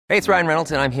Hey, it's Ryan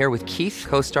Reynolds, and I'm here with Keith,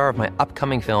 co-star of my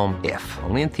upcoming film, If,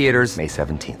 only in theaters May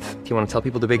 17th. Do you want to tell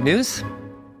people the big news?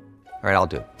 All right, I'll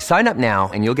do it. Sign up now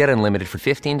and you'll get unlimited for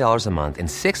 $15 a month and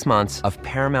 6 months of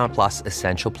Paramount Plus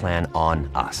Essential Plan on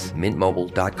us.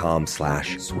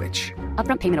 MintMobile.com/switch.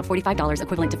 Upfront payment of $45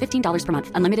 equivalent to $15 per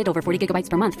month. Unlimited over 40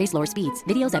 gigabytes per month. Face lower speeds.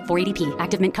 Videos at 480p.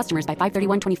 Active Mint customers by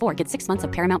 531.24 get 6 months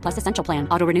of Paramount Plus Essential Plan.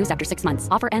 Auto renews after 6 months.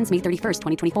 Offer ends May 31st,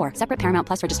 2024. Separate Paramount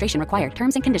Plus registration required.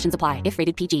 Terms and conditions apply if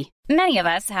rated PG. Many of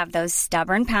us have those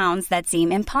stubborn pounds that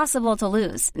seem impossible to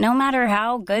lose, no matter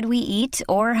how good we eat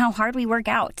or how hard we work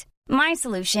out. My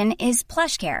solution is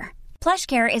PlushCare.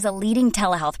 PlushCare is a leading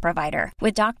telehealth provider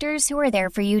with doctors who are there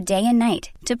for you day and night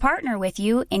to partner with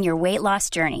you in your weight loss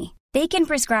journey. They can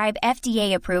prescribe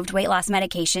FDA-approved weight loss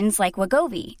medications like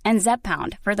Wegovy and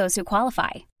Zepbound for those who qualify.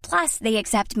 Plus, they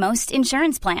accept most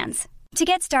insurance plans. To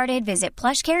get started, visit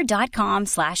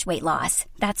plushcare.com/weightloss.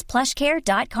 That's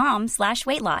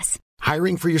plushcare.com/weightloss.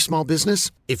 Hiring for your small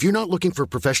business? If you're not looking for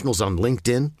professionals on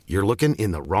LinkedIn, you're looking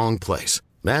in the wrong place.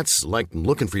 That's like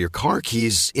looking for your car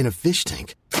keys in a fish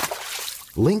tank.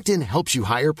 LinkedIn helps you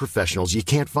hire professionals you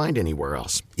can't find anywhere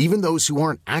else, even those who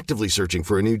aren't actively searching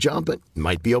for a new job but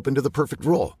might be open to the perfect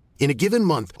role. In a given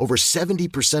month, over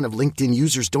 70% of LinkedIn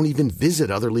users don't even visit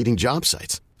other leading job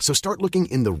sites. So start looking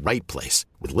in the right place.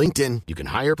 With LinkedIn, you can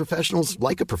hire professionals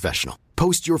like a professional.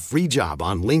 Post your free job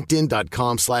on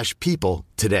linkedin.com/people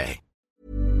today.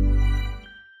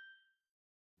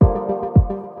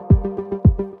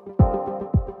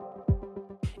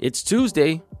 It's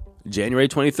Tuesday, January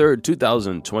 23rd,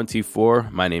 2024.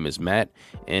 My name is Matt,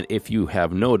 and if you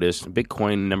have noticed,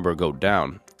 Bitcoin number go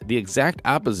down. The exact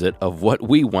opposite of what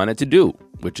we wanted to do,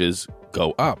 which is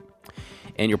go up.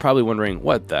 And you're probably wondering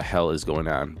what the hell is going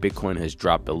on. Bitcoin has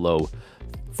dropped below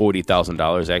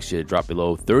 $40,000. Actually, it dropped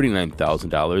below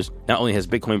 $39,000. Not only has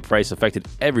Bitcoin price affected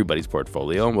everybody's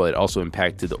portfolio, but it also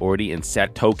impacted the ORDI and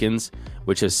SAT tokens,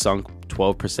 which has sunk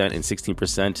 12% and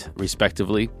 16%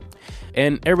 respectively.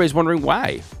 And everybody's wondering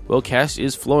why. Well, cash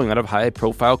is flowing out of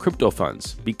high-profile crypto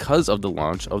funds because of the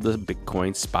launch of the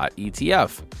Bitcoin Spot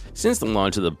ETF. Since the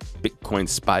launch of the Bitcoin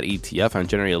Spot ETF on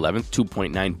January 11th,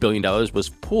 $2.9 billion was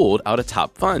pulled out of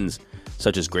top funds,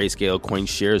 such as Grayscale,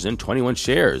 CoinShares, and 21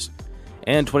 Shares.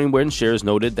 And 21 Shares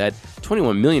noted that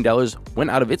 $21 million went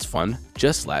out of its fund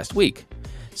just last week.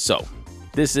 So,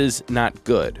 this is not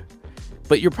good.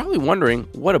 But you're probably wondering,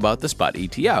 what about the Spot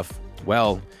ETF?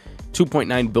 Well,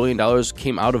 $2.9 billion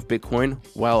came out of Bitcoin,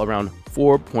 while around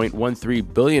 $4.13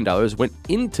 billion went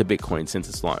into Bitcoin since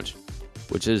its launch,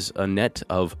 which is a net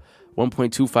of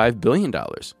 $1.25 billion.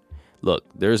 Look,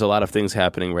 there's a lot of things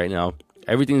happening right now.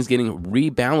 Everything's getting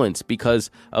rebalanced because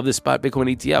of the Spot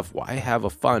Bitcoin ETF. Why have a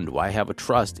fund? Why have a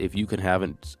trust if you can have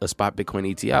a Spot Bitcoin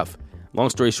ETF? Long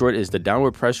story short is the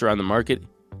downward pressure on the market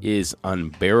is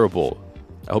unbearable.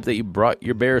 I hope that you brought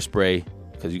your bear spray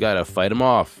because you got to fight them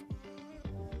off.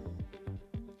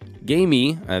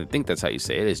 Gamee, I think that's how you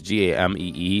say it, it's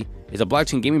GAMEE, is a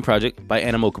blockchain gaming project by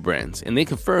Animoca Brands. And they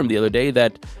confirmed the other day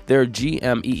that their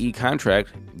GMEE contract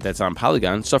that's on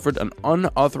Polygon suffered an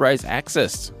unauthorized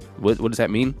access. What does that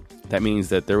mean? That means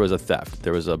that there was a theft.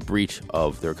 There was a breach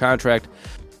of their contract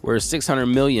where 600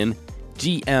 million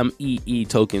GMEE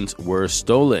tokens were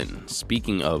stolen.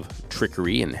 Speaking of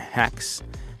trickery and hacks,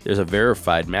 there's a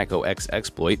verified macOS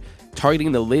exploit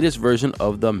targeting the latest version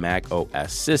of the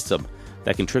macOS system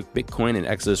that can trick Bitcoin and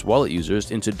Exodus wallet users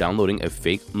into downloading a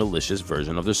fake malicious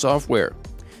version of their software.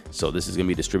 So this is going to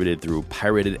be distributed through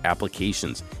pirated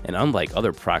applications. And unlike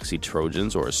other proxy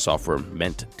trojans or software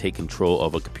meant to take control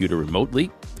of a computer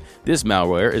remotely, this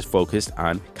malware is focused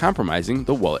on compromising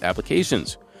the wallet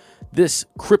applications. This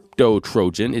crypto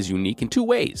trojan is unique in two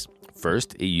ways.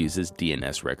 First, it uses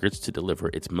DNS records to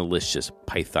deliver its malicious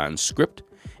Python script.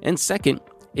 And second,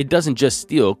 it doesn't just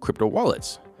steal crypto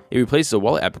wallets. It replaces a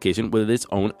wallet application with its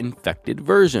own infected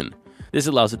version. This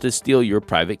allows it to steal your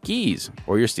private keys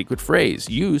or your secret phrase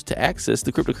used to access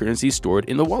the cryptocurrency stored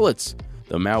in the wallets.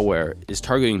 The malware is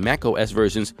targeting macOS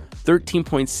versions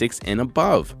 13.6 and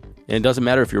above. And it doesn't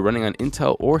matter if you're running on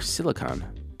Intel or Silicon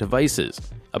devices.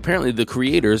 Apparently, the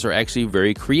creators are actually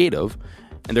very creative,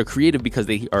 and they're creative because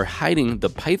they are hiding the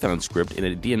Python script in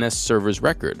a DNS server's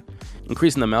record,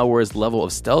 increasing the malware's level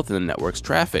of stealth in the network's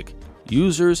traffic.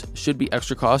 Users should be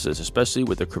extra cautious, especially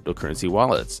with their cryptocurrency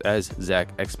wallets. As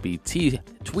ZachXBT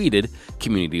tweeted,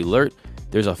 community alert,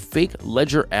 there's a fake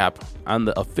Ledger app on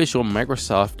the official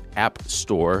Microsoft App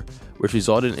Store, which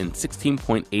resulted in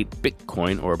 16.8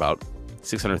 Bitcoin, or about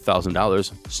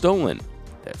 $600,000, stolen.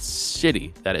 That's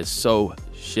shitty. That is so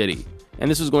shitty. And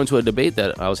this was going to a debate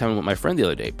that I was having with my friend the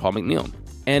other day, Paul McNeil.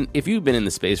 And if you've been in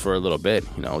the space for a little bit,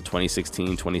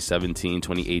 2016, 2017,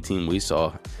 2018, we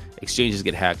saw exchanges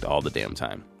get hacked all the damn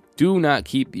time. Do not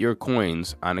keep your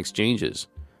coins on exchanges.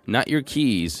 Not your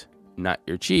keys, not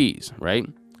your cheese, right?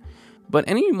 But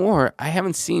anymore, I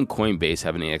haven't seen Coinbase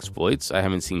have any exploits. I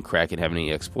haven't seen Kraken have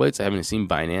any exploits. I haven't seen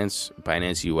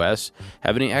Binance US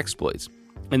have any exploits.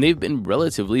 And they've been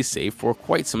relatively safe for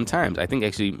quite some time. I think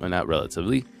actually, not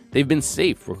relatively, they've been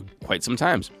safe for quite some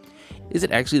time. Is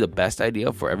it actually the best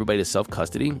idea for everybody to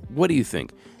self-custody? What do you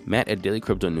think? Matt at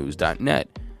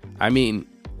dailycryptonews.net. I mean,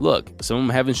 look, some of them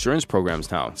have insurance programs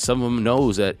now. Some of them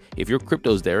knows that if your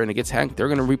crypto's there and it gets hacked, they're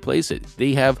going to replace it.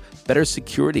 They have better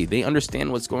security. They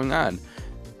understand what's going on.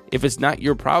 If it's not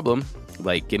your problem,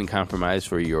 like getting compromised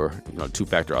for your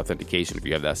two-factor authentication, if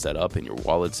you have that set up in your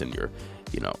wallets and your,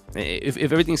 if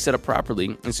everything's set up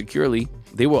properly and securely,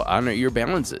 they will honor your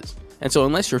balances. And so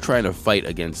unless you're trying to fight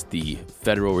against the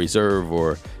Federal Reserve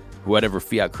or whatever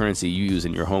fiat currency you use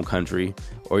in your home country,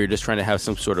 or you're just trying to have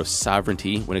some sort of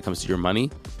sovereignty when it comes to your money,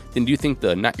 then do you think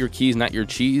the not your keys, not your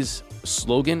cheese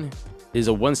slogan is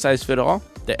a one-size-fits-all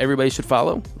that everybody should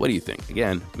follow? What do you think?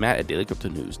 Again, Matt at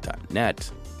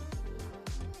dailycryptonews.net.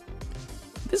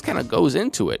 This kind of goes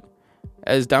into it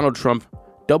as Donald Trump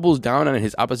doubles down on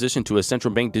his opposition to a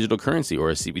central bank digital currency,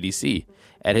 or a CBDC,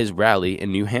 at his rally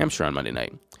in New Hampshire on Monday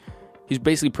night. He's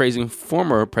basically praising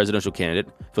former presidential candidate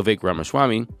Vivek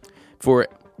Ramaswamy for,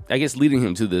 leading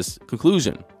him to this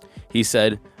conclusion. He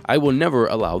said, "I will never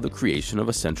allow the creation of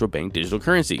a central bank digital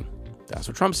currency." That's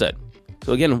what Trump said.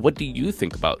 So again, what do you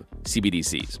think about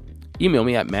CBDCs? Email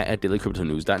me at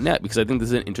matt@dailycryptonews.net, because I think this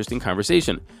is an interesting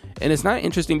conversation. And it's not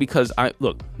interesting because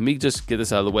let me just get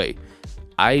this out of the way.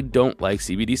 I don't like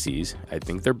CBDCs. I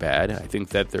think they're bad. I think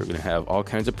that they're going to have all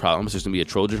kinds of problems. There's going to be a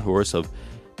Trojan horse of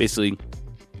basically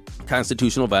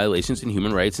constitutional violations and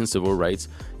human rights and civil rights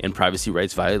and privacy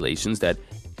rights violations that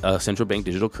a central bank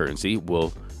digital currency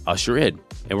will usher in,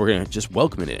 and we're going to just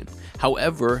welcome it in.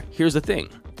 However, here's the thing.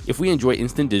 If we enjoy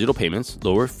instant digital payments,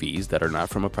 lower fees that are not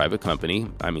from a private company,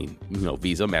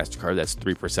 Visa, MasterCard, that's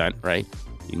 3%, right?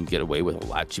 You can get away with a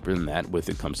lot cheaper than that when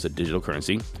it comes to digital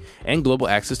currency, and global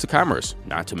access to commerce,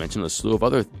 not to mention a slew of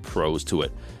other pros to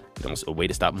it. A way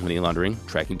to stop money laundering,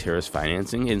 tracking terrorist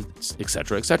financing, and et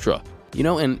cetera, et cetera.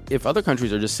 And if other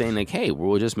countries are just saying like, hey,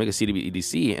 we'll just make a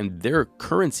CBDC and their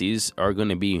currencies are going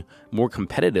to be more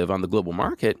competitive on the global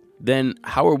market, then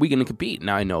how are we going to compete?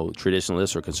 Now, I know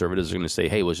traditionalists or conservatives are going to say,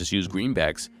 hey, let's just use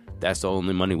greenbacks. That's the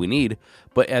only money we need.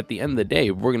 But at the end of the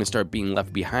day, we're going to start being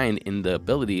left behind in the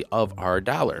ability of our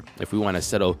dollar. If we want to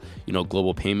settle,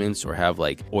 global payments or have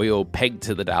like oil pegged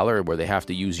to the dollar where they have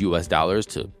to use US dollars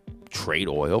to trade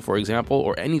oil, for example,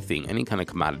 or anything, any kind of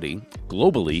commodity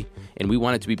globally, and we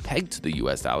want it to be pegged to the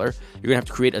US dollar, you're going to have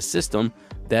to create a system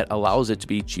that allows it to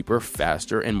be cheaper,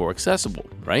 faster, and more accessible,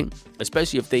 right?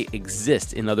 Especially if they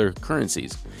exist in other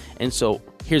currencies. And so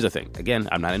here's the thing. Again,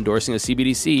 I'm not endorsing a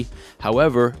CBDC.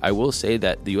 However, I will say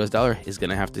that the US dollar is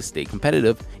going to have to stay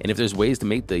competitive. And if there's ways to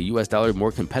make the US dollar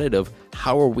more competitive,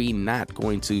 how are we not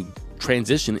going to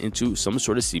transition into some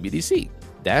sort of CBDC?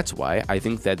 That's why I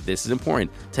think that this is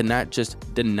important, to not just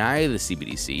deny the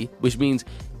CBDC, which means,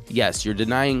 yes, you're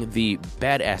denying the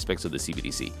bad aspects of the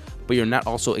CBDC, but you're not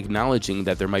also acknowledging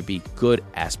that there might be good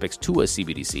aspects to a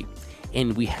CBDC.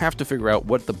 And we have to figure out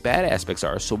what the bad aspects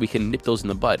are so we can nip those in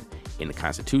the bud in the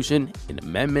Constitution, in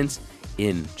amendments,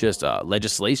 in just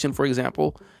legislation, for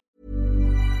example.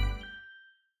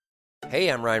 Hey,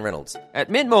 I'm Ryan Reynolds. At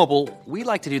Mint Mobile, we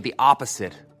like to do the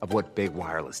opposite of what Big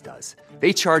Wireless does.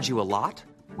 They charge you a lot.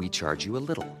 We charge you a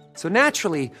little. So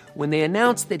naturally, when they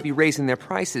announced they'd be raising their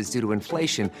prices due to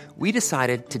inflation, we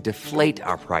decided to deflate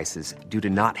our prices due to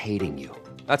not hating you.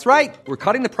 That's right. We're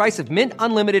cutting the price of Mint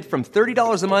Unlimited from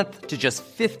 $30 a month to just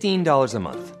 $15 a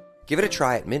month. Give it a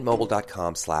try at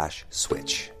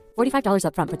mintmobile.com/switch. $45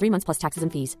 up front for 3 months plus taxes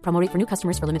and fees. Promo rate for new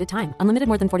customers for limited time. Unlimited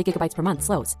more than 40 gigabytes per month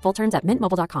slows. Full terms at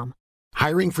mintmobile.com.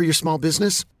 Hiring for your small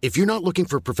business? If you're not looking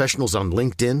for professionals on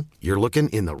LinkedIn, you're looking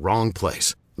in the wrong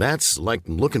place. That's like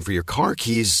looking for your car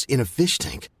keys in a fish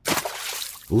tank.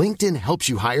 LinkedIn helps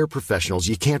you hire professionals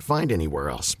you can't find anywhere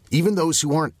else, even those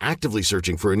who aren't actively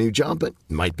searching for a new job but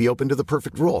might be open to the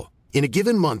perfect role. In a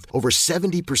given month, over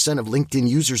 70% of LinkedIn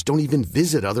users don't even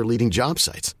visit other leading job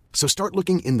sites. So start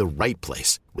looking in the right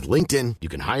place. With LinkedIn, you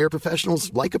can hire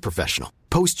professionals like a professional.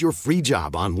 Post your free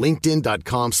job on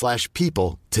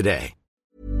linkedin.com/people today.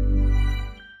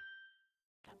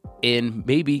 And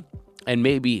maybe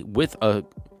with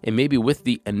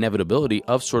the inevitability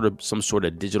of some sort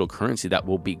of digital currency that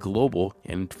will be global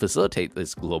and facilitate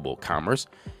this global commerce,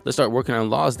 let's start working on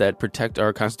laws that protect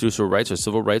our constitutional rights, our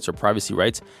civil rights, our privacy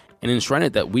rights, and enshrine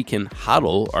it that we can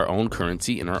hodl our own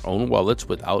currency in our own wallets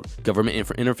without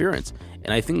government interference.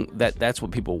 And I think that that's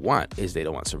what people want. Is they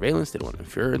don't want surveillance, they don't want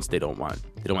interference, they don't want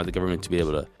the government to be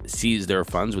able to seize their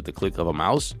funds with the click of a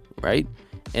mouse, right?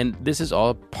 And this is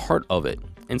all part of it.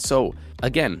 And so,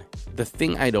 again, the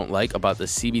thing I don't like about the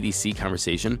CBDC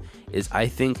conversation is I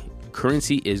think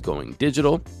currency is going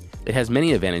digital. It has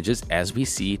many advantages, as we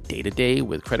see day to day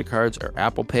with credit cards or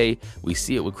Apple Pay. We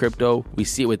see it with crypto. We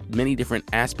see it with many different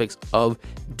aspects of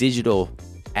digital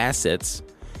assets.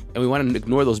 And we want to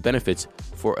ignore those benefits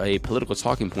for a political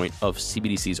talking point of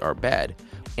CBDCs are bad.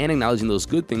 And acknowledging those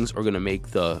good things are going to make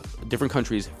the different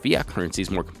countries' fiat currencies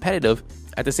more competitive.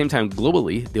 At the same time,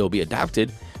 globally, they'll be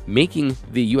adopted, making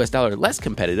the US dollar less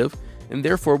competitive. And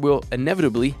therefore, we'll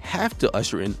inevitably have to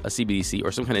usher in a CBDC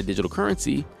or some kind of digital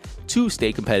currency to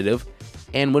stay competitive.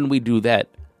 And when we do that,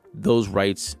 those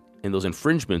rights and those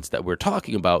infringements that we're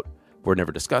talking about were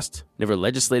never discussed, never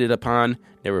legislated upon,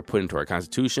 never put into our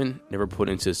Constitution, never put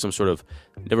into some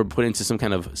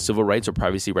kind of civil rights or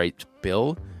privacy rights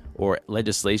bill or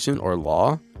legislation or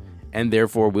law. And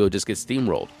therefore, we'll just get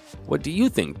steamrolled. What do you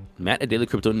think? Matt at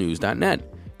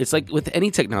dailycryptonews.net. It's like with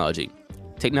any technology.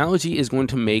 Technology is going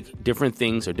to make different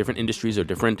things or different industries or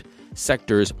different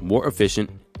sectors more efficient,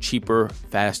 cheaper,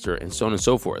 faster, and so on and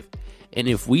so forth. And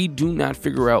if we do not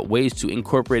figure out ways to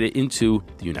incorporate it into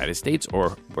the United States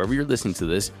or wherever you're listening to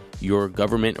this, your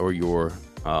government or your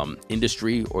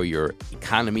industry or your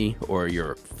economy or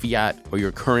your fiat or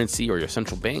your currency or your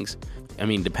central banks, I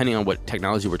mean, depending on what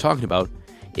technology we're talking about,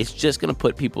 it's just going to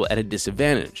put people at a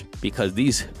disadvantage because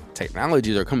these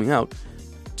technologies are coming out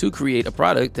to create a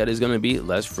product that is going to be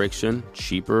less friction,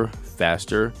 cheaper,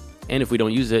 faster, and if we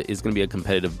don't use it, it's going to be a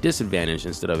competitive disadvantage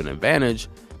instead of an advantage.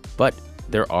 But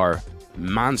there are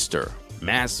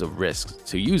massive risks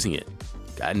to using it.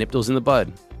 Gotta nip those in the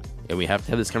bud, and we have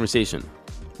to have this conversation.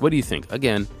 What do you think?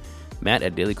 Again, Matt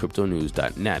at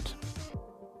dailycryptonews.net.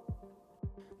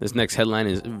 This next headline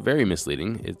is very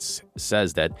misleading. It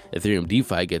says that Ethereum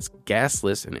DeFi gets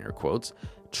gasless, in air quotes,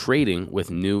 trading with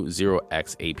new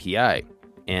 0x API.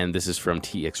 And this is from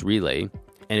TX Relay.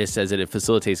 And it says that it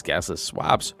facilitates gasless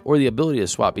swaps or the ability to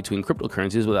swap between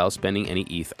cryptocurrencies without spending any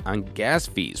ETH on gas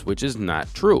fees, which is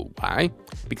not true. Why?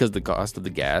 Because the cost of the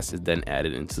gas is then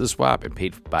added into the swap and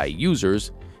paid by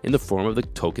users in the form of the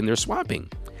token they're swapping.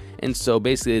 And so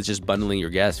basically it's just bundling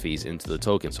your gas fees into the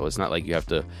token. So it's not like you have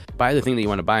to buy the thing that you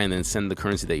want to buy and then send the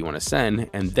currency that you want to send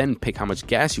and then pick how much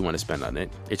gas you want to spend on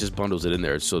it. It just bundles it in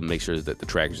there so to make sure that the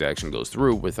transaction goes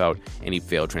through without any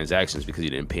failed transactions because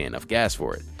you didn't pay enough gas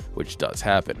for it, which does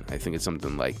happen. I think it's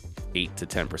something like 8 to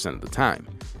 10% of the time.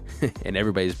 And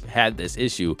everybody's had this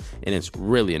issue and it's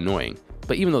really annoying.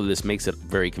 But even though this makes it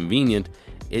very convenient,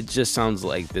 it just sounds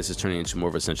like this is turning into more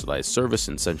of a centralized service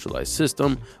and centralized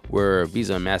system where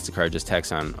Visa and MasterCard just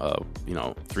tax on,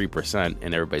 3%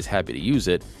 and everybody's happy to use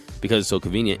it because it's so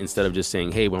convenient instead of just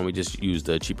saying, hey, why don't we just use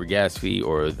the cheaper gas fee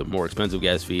or the more expensive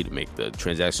gas fee to make the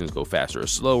transactions go faster or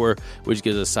slower, which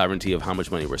gives us sovereignty of how much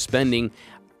money we're spending.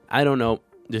 I don't know.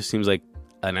 This seems like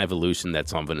an evolution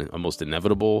that's almost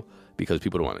inevitable because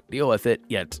people don't want to deal with it,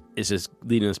 yet it's just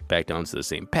leading us back down to the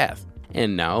same path.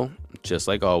 And now, just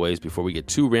like always, before we get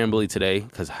too rambly today,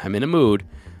 because I'm in a mood,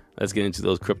 let's get into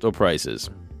those crypto prices.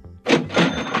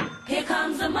 Here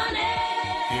comes the money.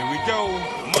 Here we go.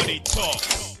 Money talk.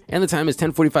 And the time is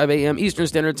 10:45 a.m. Eastern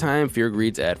Standard Time. Fear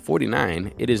greed's at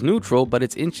 49. It is neutral, but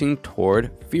it's inching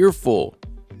toward fearful.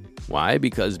 Why?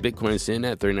 Because Bitcoin is sitting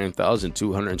at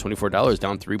 $39,224,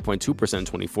 down 3.2% in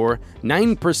 24,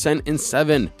 9% in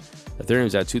 7.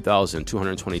 Ethereum's at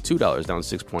 $2,222,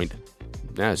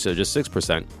 down just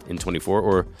 6% in 24,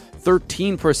 or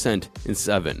 13% in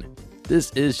 7.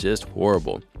 This is just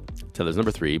horrible. Tether's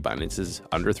number 3. Binance is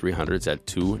under 300. It's at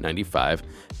 295,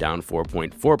 down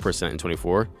 4.4% in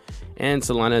 24. And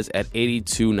Solana's at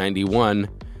 82.91,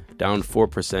 down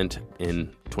 4%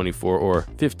 in 24, or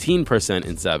 15%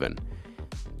 in 7.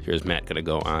 Here's Matt going to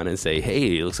go on and say,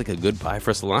 hey, it looks like a good buy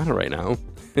for Solana right now.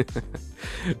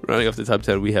 Running off the top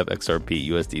 10, we have XRP,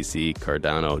 USDC,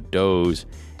 Cardano, Doge,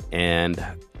 and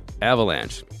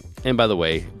Avalanche. And by the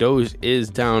way, Doge is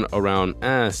down around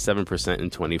 7% in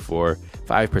 24,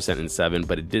 5% in 7,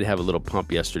 but it did have a little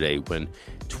pump yesterday when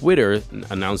Twitter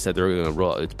announced that they were going to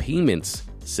roll out its payments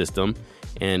system.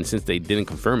 And since they didn't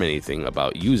confirm anything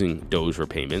about using Doge for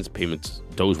payments,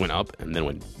 Doge went up and then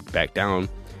went back down.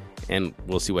 And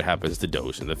we'll see what happens to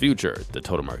Doge in the future. The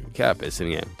total market cap is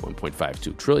sitting at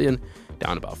 $1.52 trillion,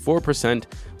 down about 4%.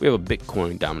 We have a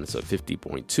Bitcoin dominance of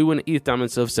 50.2 and an ETH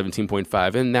dominance of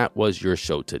 17.5. And that was your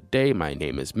show today. My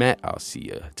name is Matt. I'll see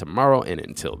you tomorrow. And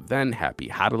until then, happy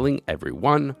hodling,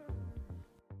 everyone.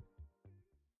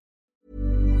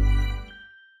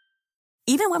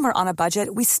 Even when we're on a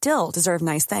budget, we still deserve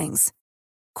nice things.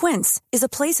 Quince is a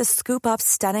place to scoop up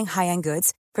stunning high-end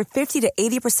goods for 50 to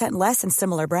 80% less than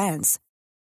similar brands.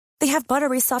 They have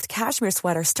buttery soft cashmere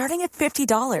sweaters starting at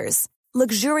 $50,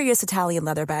 luxurious Italian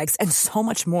leather bags, and so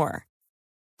much more.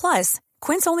 Plus,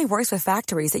 Quince only works with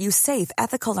factories that use safe,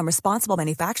 ethical, and responsible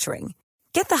manufacturing.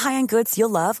 Get the high-end goods you'll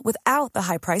love without the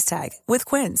high price tag with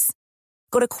Quince.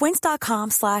 Go to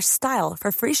quince.com/style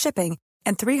for free shipping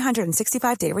and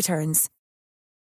 365-day returns.